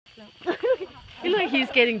Look, he's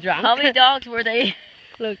getting drunk. How many dogs were they?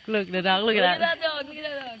 Look, the dog. Look at that. dog. Look at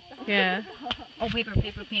that dog. Yeah. Oh, paper.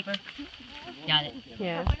 Got it.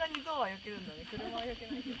 Yeah.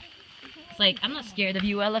 It's like, I'm not scared of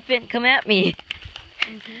you, elephant. Come at me.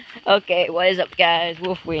 Okay, what is up, guys?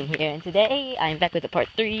 Wolfwin here, and today I'm back with the part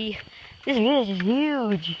 3. This village is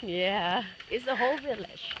huge. Yeah. It's the whole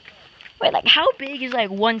village. Wait, like, how big is like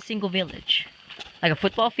one single village? Like a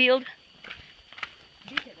football field?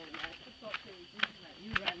 Bigger than that. Football field, this is like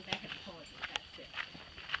you run back and forth. That's it.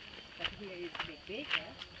 But here it's a bit bigger.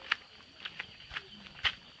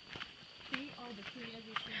 See all the trees.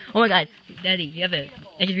 Oh my god, Daddy, you have I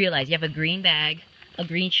just realized you have a green bag, a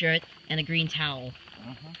green shirt, and a green towel.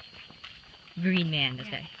 Green man, this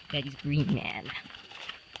guy. Daddy's green man.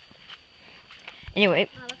 Anyway,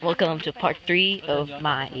 welcome to part 3 of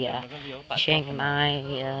my Chiang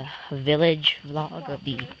Mai village vlog of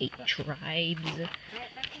the 8 tribes.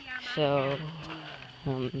 So,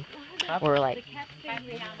 we're like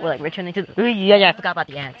returning to. Yeah, I forgot about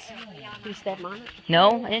the ants. You step on it?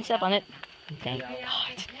 No, I didn't step on it. Thank God.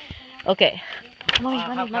 Okay. Mommy.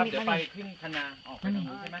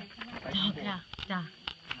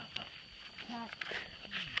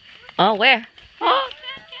 Oh, where? Oh.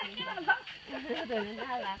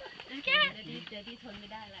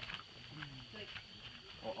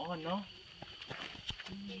 Oh no.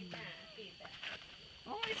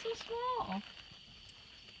 Oh, it's so small.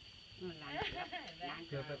 เ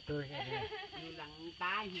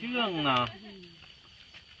ชื่องนะ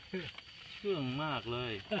เชื่องมากเล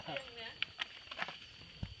ย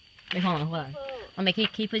Wait, hold on. Mommy, can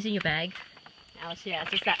you put this in your bag? I'll share.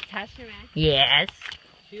 Just that touch, right? Yes.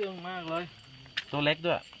 เชื่องมากเลยตัวเล็ก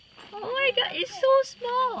ด้วย Oh my god, it's so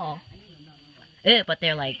small. But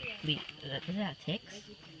they're like, is that ticks?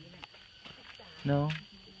 No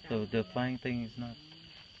the flying thing is not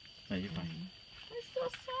no you fine It's so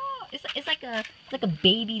small. It's like a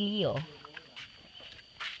baby Leo.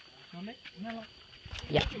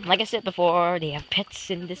 Yeah, like I said before, they have pets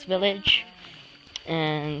in this village,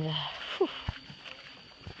 and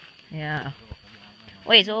yeah.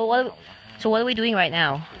 Wait, so what are we doing right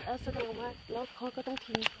now?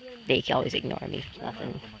 They can always ignore me.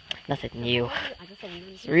 Nothing new.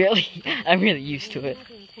 Really, I'm really used to it.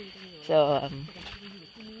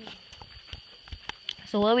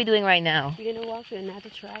 So what are we doing right now? We're gonna walk to another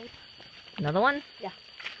tribe. Another one? Yeah.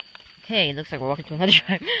 Okay, looks like we're walking to another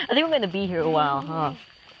tribe. I think we're gonna be here a while, huh?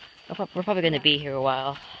 We're probably gonna be here a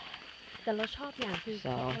while. แต่เราชอบอย่างคือ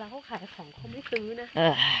So เวลาเขาขายของเขาไม่ซื้อนะ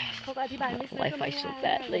เขาก็อธิบายไม่ซื้อ Wi-Fi so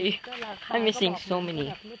badly. ก็ราคา I'm missing so many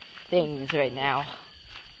things right now.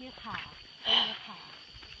 เนี่ยค่ะ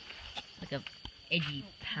Like a edgy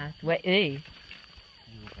pathway. Hey,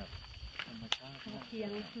 เทียง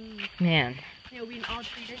man. Yeah, we all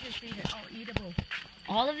three they can see they're all eatable.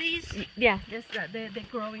 All of these? Yeah, just they're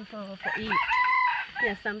growing for eat.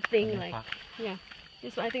 Yeah, something like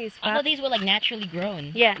this one I think is. I thought these were like naturally grown.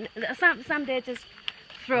 Yeah, some they just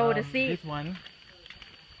throw the seed. this one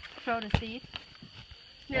Throw the seed.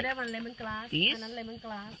 Yeah, that one lemongrass. These? And then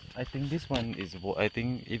lemongrass. I think this one is I think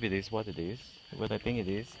if it is what I think it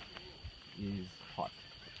is hot.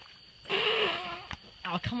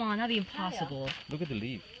 Oh, come on, that'd be impossible. Look at the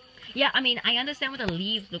leaf. Yeah, I mean, I understand what the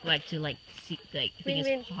leaves look like to like see, like think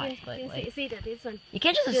it's hot, but like See that this one. you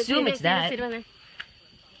can't just assume it's that.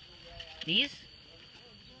 These?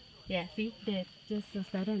 Yeah, see, they're just so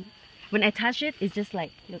sudden. When I touch it, it's just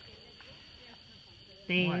like look.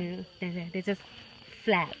 They just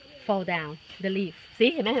flat fall down the leaf. See,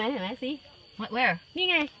 เห็นไหม see? What? Where? นี่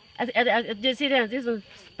ไง you see that this one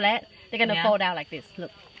splat? They're gonna fall down like this.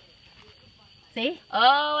 Look. See?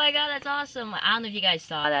 Oh my god, that's awesome! I don't know if you guys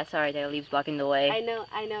saw that. Sorry, there are leaves blocking the way. I know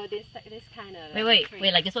this kind of.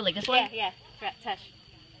 Wait, like this one, like this one? Yeah.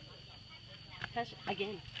 Touch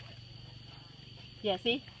again. Yeah,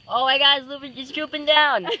 see? Oh my god, it's drooping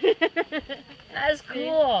down. That's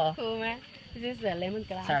cool. Cool, man. This is the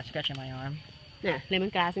lemongrass. Sorry, I'm scratching my arm. Yeah,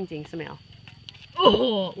 lemongrass จริงๆ smell.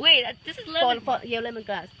 Oh, wait, this is lemon. For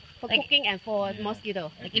lemongrass. For Like- cooking and for mosquito.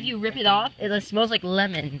 Like if you rip it off, it smells like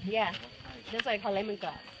lemon. Yeah. That's why I call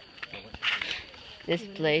lemongrass. This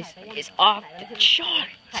place is off the chart.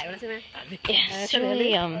 ขายแล้วใช่ไหม Yeah, it's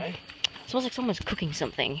really smells like someone's cooking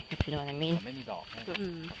something, if you know what I mean. ไม่มีดอกให้ อื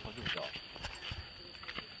ม เขาดูดอก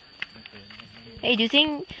Hey, do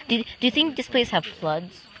you think this place have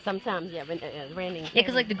floods? Sometimes, yeah, when raining. Yeah,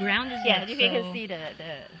 because like the ground is yeah, like, you so can see the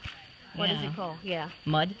what is Yeah. it called? Yeah,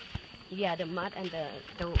 mud. yeah, the mud and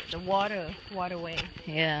the waterway.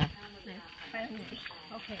 Yeah.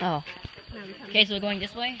 Okay. Oh. Now we come. Okay, so we're going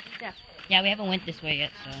this way? Yeah. Yeah, we haven't went this way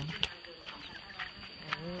yet, so.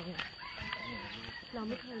 เรา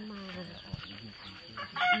ไม่เคยมา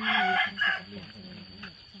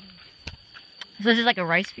So this is like a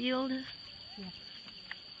rice field?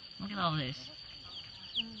 Look at all this.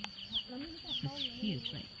 This is huge.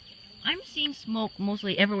 Like, I'm seeing smoke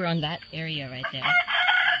mostly everywhere on that area right there.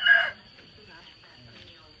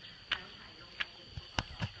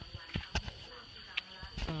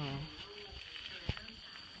 Oh.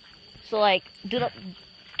 So like, do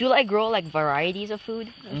like grow like varieties of food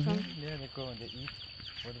or something? Yeah, they go and they eat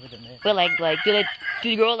whatever they make. But like do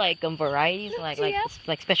you grow like varieties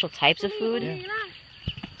like special types of food? Yeah.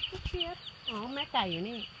 อ๋อแม่ไก่อยู่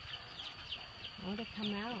นี่ Oh, they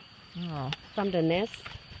come out Oh. from the nest.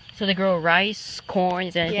 So they grow rice, corn,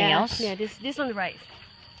 is there anything else? Yeah, this one rice.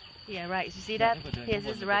 Yeah, rice. You see that? Here's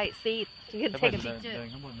this rice seed. You can take a picture.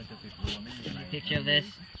 Picture of this.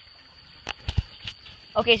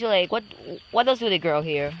 Okay, so like what else do they grow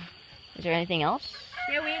here? Is there anything else?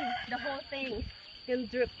 Yeah, Win, the whole thing can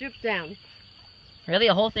drip down. Really,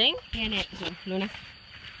 a whole thing? Yeah, Luna.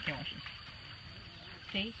 Okay, watch this.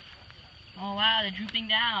 See? Oh wow, they're drooping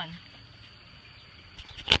down.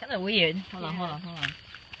 Kind of weird. Hold on.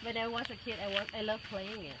 When I was a kid, I love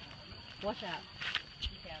playing it. Watch out. Be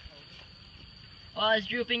careful. Oh, it's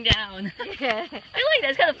drooping down. Yeah. I like that.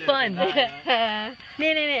 It's kind of fun.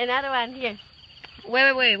 Nee, another one here.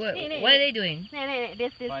 Wait. Nee. What are they doing? Nee,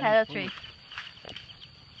 this Finding tattle food. tree.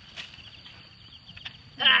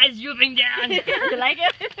 Ah, it's drooping down. You like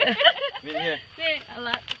it? Wait here. Nee, a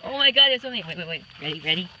lot. Oh my God, there's something. Wait.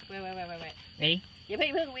 Ready? Wait. Ready? อย่าเ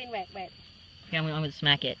พิ่ง Win, wait. Okay, I'm gonna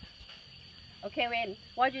smack it. Okay, Win,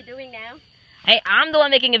 what you doing now? Hey, I'm the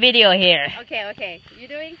one making a video here. Okay. You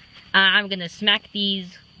doing? I'm gonna smack these.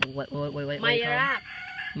 What do you call them? Myra.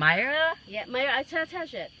 Myra? Yeah, Myra, I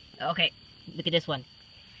touch it. Okay, look at this one.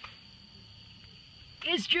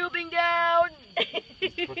 It's drooping down.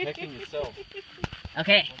 It's protecting itself.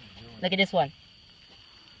 Okay, look at this one.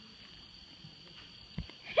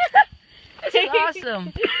 This is awesome.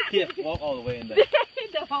 Yeah, walk all the way in there.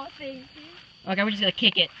 The whole thing. Okay, we're just gonna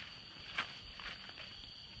kick it.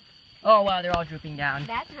 Oh wow, they're all drooping down.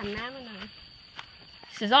 แดดหันหน้ามาหน่อย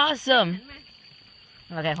This is awesome.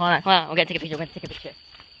 หันมา Okay, hold on. We're gonna take a picture.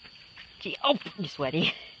 Gee, oh, you're sweaty.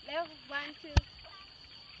 แล้ว one two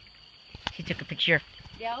She took a picture.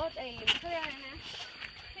 เดี๋ยวไอ้เขาเรียกอะไรนะ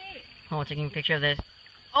พี่ Oh, taking a picture of this.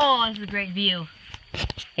 Oh, this is a great view.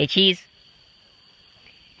 Hey, Cheese.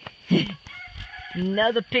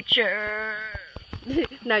 Another picture.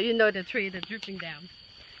 Now you know the tree that's dripping down.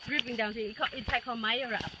 Dripping down tree. It's called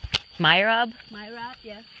Myra. Myrab? Myra,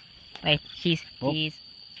 yeah. Wait, Cheese. Oh.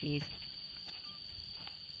 Cheese.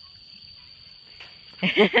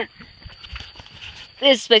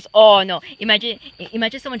 This place. Oh no! Imagine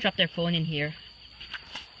someone dropped their phone in here.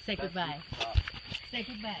 Say goodbye. Say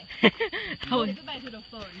goodbye. Oh, Say goodbye to the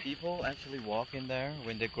phone. People actually walk in there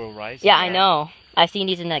when they grow rice. yeah, I know. I've seen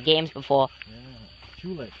these in the games before. Yeah.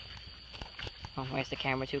 Chule. Oh, where's the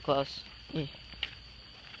camera too close?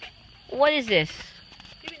 What is this?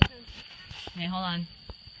 Hey, hold on.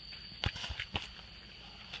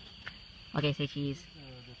 Okay, say cheese.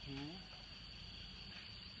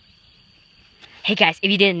 Hey guys, if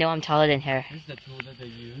you didn't know, I'm taller than her. This is the tool that they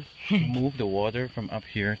use to move the water from up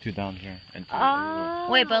here to down here. And to Oh.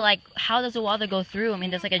 Wait, but like, how does the water go through? I mean,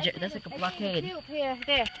 there's like a blockade. Tube here,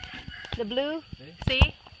 there. The blue. See?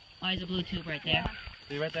 See? Oh, there's a blue tube right there.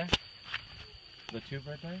 See right there? The tube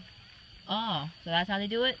right there? Oh, so that's how they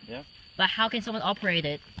do it? Yep. But how can someone operate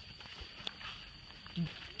it?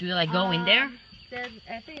 Do they like go in there?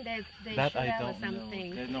 I think they That should I have don't know. something.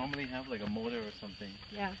 They normally have like a motor or something.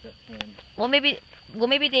 Yeah. That can... Well,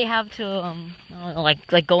 maybe they have to I don't know,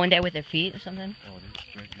 like go in there with their feet or something. Oh, this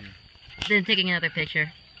is right here. Then taking another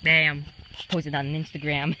picture. Bam. Post it on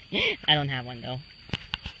Instagram. I don't have one though.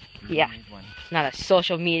 You Yeah. don't need one. Not a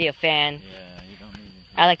social media fan. Yeah, you don't need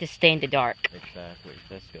it. I like to stay in the dark. Exactly.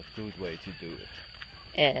 That's a good way to do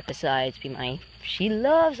it. Besides, she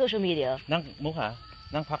loves social media. นั่งมุกหา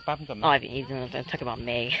นั่งพักปั๊บก่อนไหม Oh, even I'm talking about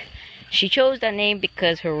May. She chose that name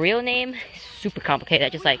because her real name is super complicated.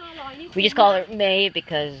 We just call her May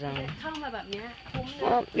because, เข้ามาแบบเนี้ยคุ้มนะ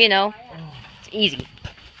well, you know, it's easy.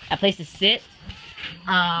 A place to sit.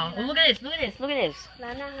 Oh, look at this. ร้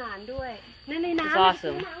านอาหารด้วยนั่นในน้ำ It's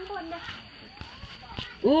awesome. น้ำบนนะ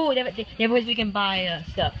Ooh, they have ways we can buy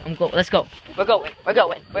stuff. Let's go. We're going. อร่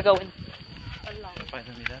อย ไปท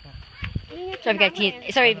างนี้ได้ปะ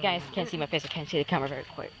Sorry if you guys can't see my face. I can't see the camera very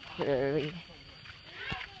quite clearly.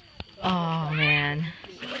 Oh man.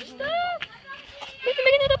 So much stuff. We can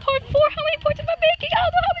make another part 4. How many parts am I making? I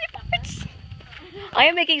don't know how many parts. I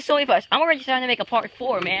am making so many parts. I'm already trying to make a part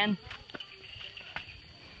 4, man.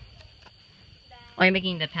 Oh, you're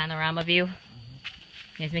making the panorama view?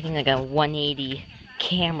 He's making like a 180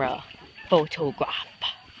 camera photograph.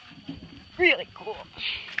 Really cool.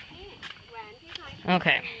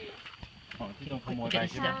 Okay. ของที่ต้องขโมยไป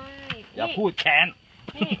ใช่ไหม ใช่ อย่าพูดแค้น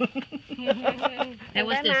Hey,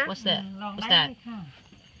 what's this? What's that? What's that?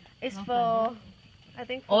 It's for I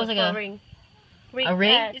think Oh, it's like for a- ring a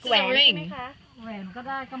ring? It's แหวน a ring. ใช่ไหมคะ แหวนก็ไ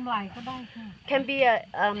ด้กำไรก็ได้ค่ะ can be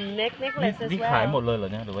a necklace as นี่ขายหม well ดเลยเหรอ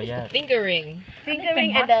เนี่ยหรือว่าแยก Finger ring. finger ring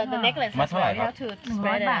and the necklace มัด as เท่าไหร่ well you ครับ have to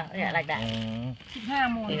spread it out yeah like that อืม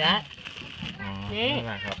 15 โมง See that? อ๋อ นี่ ไม่เป็น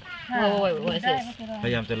ไรครับ ค่ะ Wait, what is ได้ this? ก็ได้ พย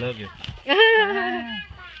ายามจะเลิกอยู่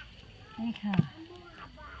นี่ค่ะ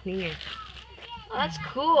นี่ไง Oh, that's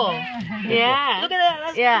cool. yeah Look at that.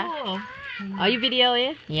 That's Yeah. cool. are you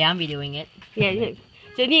videoing Yeah, I'm videoing it. yeah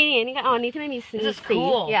จะนี่นี่ก็เอาอันนี้ที่ไม่มีสี This is สี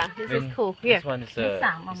cool. yeah this is cool here This one is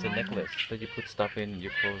a necklace that you put stuff in you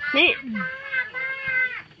close นี่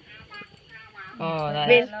Oh, that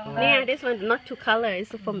เป็น is cool. เนี่ย this one not to color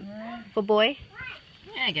it's for boy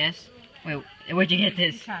Yeah, I guess. Wait, where'd you get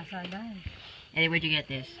this? ค่ะใส่ได้ Eddie, where'd you get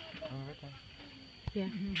this?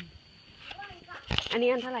 อันนี้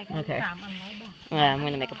อันเท่าไหร่คะ Okay. 3,100 บาท I'm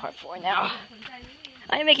gonna make a part 4 now.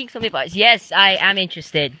 I'm making so many parts. Yes, I am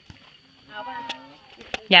interested.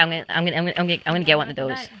 Yeah, I'm gonna get one of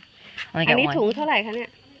those. I'm อัน gonna นี้ get ถุง one. เท่าไหร่คะเนี่ย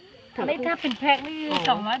ถุ อั ง นนี้ถ้าเป็นแพ็คนี่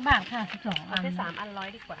200 บาทค่ะ12 อัน แค่3 อัน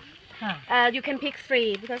100ดีกว่า ค่ะ you can pick free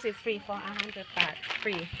because it's free for 100 baht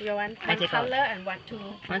free you want I one take color and one two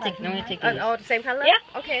I'm gonna take these. oh the same color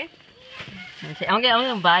Yeah. okay I'm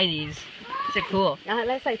gonna buy these. These are cool. แ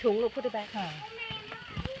ล้วใส่ถุงลูก put it back ค่ะ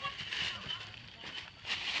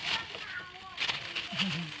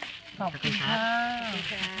ขอบคุณค่ะ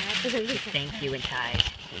Thank you in Thai.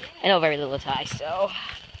 I know very little Thai, so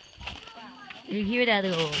you hear that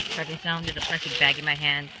little cracking sound? There's a plastic bag in my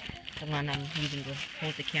hand, the one I'm using to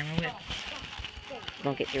hold the camera with.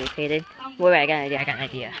 Don't get irritated. Wait, I got an idea. I got an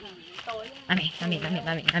idea. Let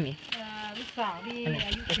me. ลูกสาวดีอ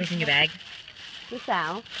ายุ Put this in your bag. ลูกสา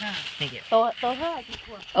ว ค่ะ Thank you. โตเท่าไหร่กี่ข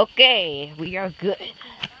วบ Okay, we are good.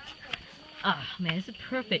 Ah, man, this is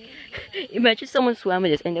perfect. Imagine someone swam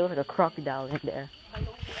with this and there was like a crocodile in there.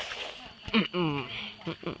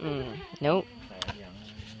 Nope.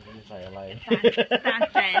 ใส่อะไร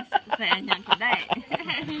ใส่อันยังก็ได้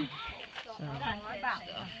 100 บาท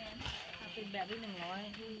ค่ะเป็นแบบที่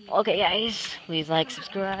100 Okay, guys, please like,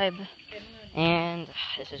 subscribe, and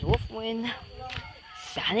this is Wolfwin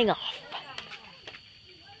signing off.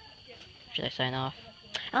 Should I sign off?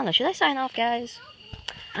 I don't know. Should I sign off, guys?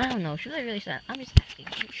 I don't know. Should I really sign? I'm just asking.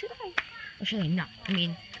 Should I? Or should I not? I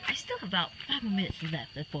mean, I still have about 5 more minutes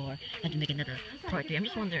left before I have to make another part 3. I'm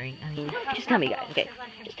just wondering. I mean, just tell me, guys. Okay,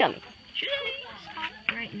 just tell me. Should I stop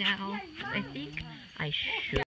right now? I think I should.